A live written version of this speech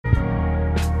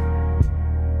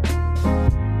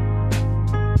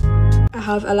I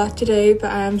have a lot to do,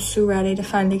 but I am so ready to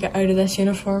finally get out of this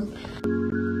uniform.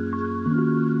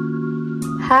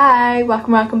 Hi,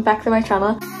 welcome back to my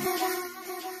channel.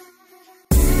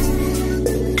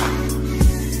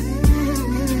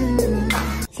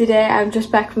 Today I'm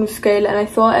just back from school and I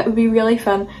thought it would be really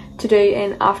fun to do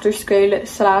an after school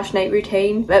 / night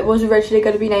routine. It was originally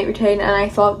going to be night routine and I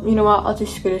thought, you know what, I'll do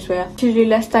school as well. To-do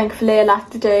list, thankfully a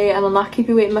lot to do and I'll not keep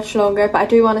you waiting much longer, but I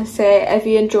do want to say if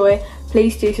you enjoy,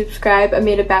 please do subscribe. I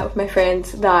made a bet with my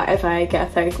friends that if I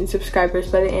get 1,000 subscribers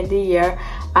by the end of the year,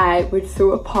 I would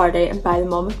throw a party and buy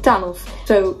them all McDonald's.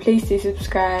 So please do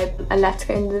subscribe and let's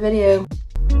get into the video.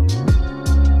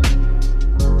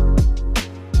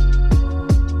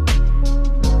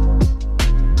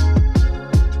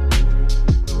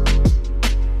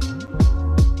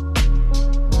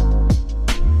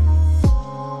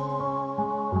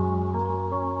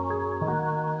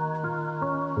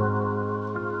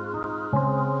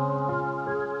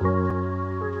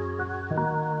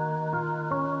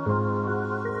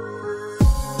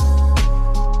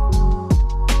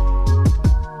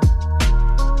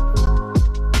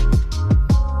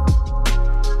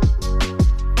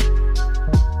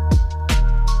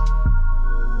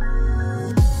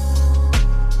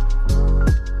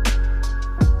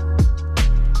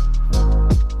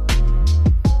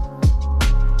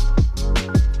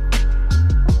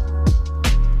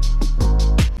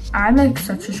 I'm like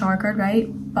such a sharker, right?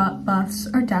 But baths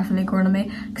are definitely growing on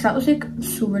me because that was like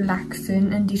so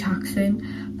relaxing and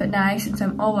detoxing. But now since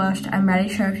I'm all washed, I'm ready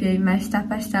to share with you my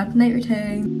step-by-step night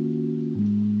routine.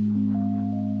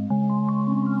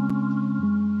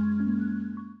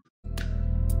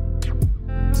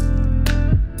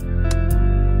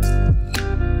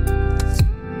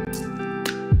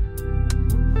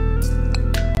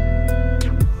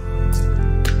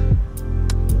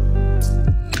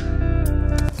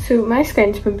 So my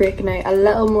skin's been breaking out a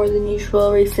little more than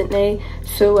usual recently,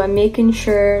 so I'm making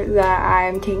sure that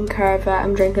I'm taking care of it.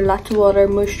 I'm drinking lots of water,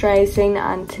 moisturising,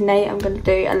 and tonight I'm going to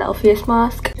do a little face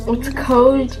mask. It's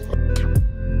cold.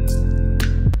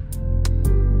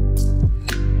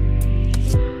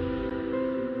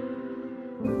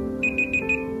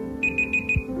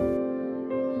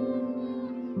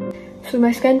 So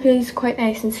my skin feels quite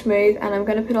nice and smooth and I'm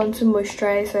going to put on some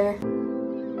moisturiser.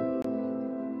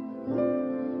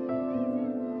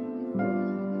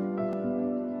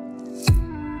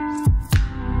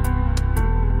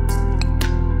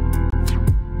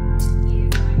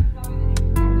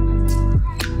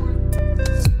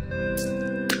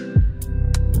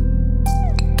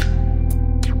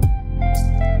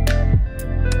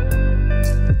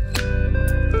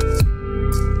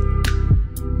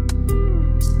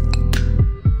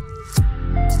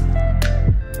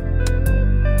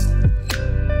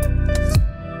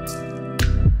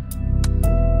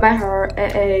 My hair,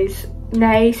 it is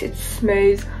nice, it's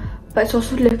smooth, but it's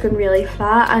also looking really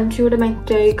flat. And see what I might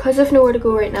do, because I've nowhere to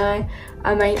go right now,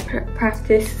 I might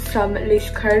practice some loose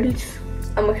curls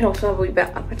and we can also have a wee bit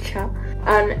of a chat.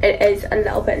 And it is a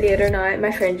little bit later now.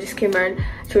 My friend just came around,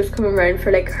 she was coming around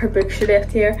for like her book she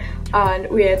left here, and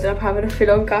we ended up having a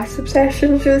full-on gossip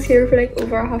session. She was here for like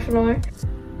over a half an hour.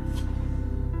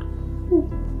 Oh,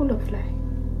 lovely.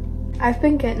 I've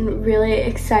been getting really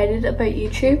excited about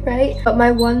YouTube, right? But my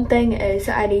one thing is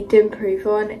that I need to improve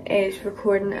on is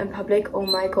recording in public. Oh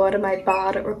my god, am I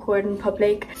bad at recording in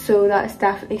public? So that's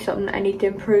definitely something I need to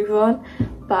improve on.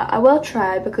 But I will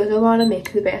try because I want to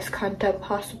make the best content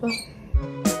possible.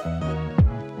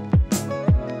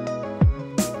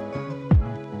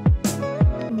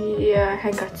 Yeah, I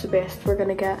think that's the best we're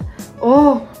gonna get.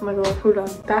 Oh my god, hold on.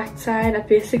 That side, I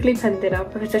basically pinned it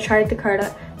up because I tried to curl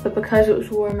it, but because it was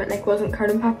warm, it like wasn't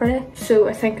curling properly. So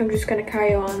I think I'm just gonna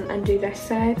carry on and do this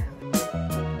side.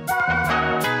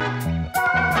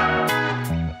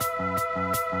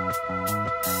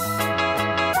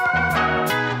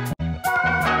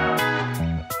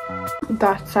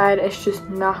 That side is just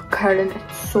not curling,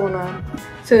 it's so annoying.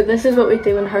 So this is what we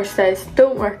do when hairstyles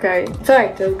don't work out. It's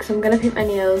alright though, because I'm gonna paint my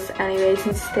nails anyways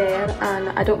instead, and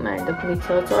I don't mind the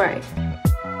ponytail, it's alright.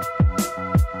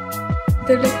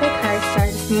 They look like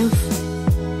hairstylist nails.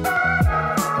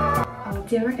 Oh,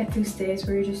 do you ever get those days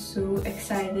where you're just so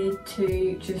excited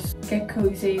to just get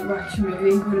cozy, watch a movie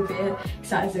and go to bed? Because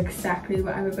that is exactly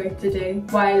what I'm about to do.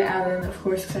 While Ellen, of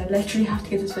course, because I literally have to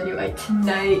get this video out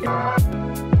tonight.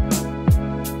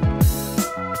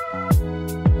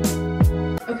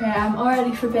 Okay, I'm all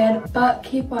ready for bed, but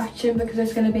keep watching because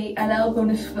there's going to be a little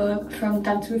bonus vlog from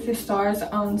Dancing with the Stars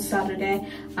on Saturday,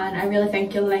 and I really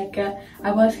think you'll like it.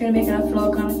 I was going to make a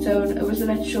vlog on its own, it was a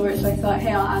bit short, so I thought,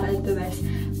 hey, I'll add it to this,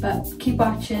 But keep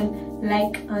watching,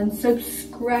 like and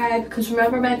subscribe, because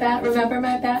remember my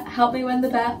bet, help me win the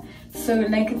bet. So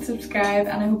like and subscribe,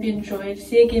 and I hope you enjoyed.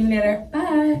 See you again later,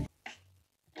 bye.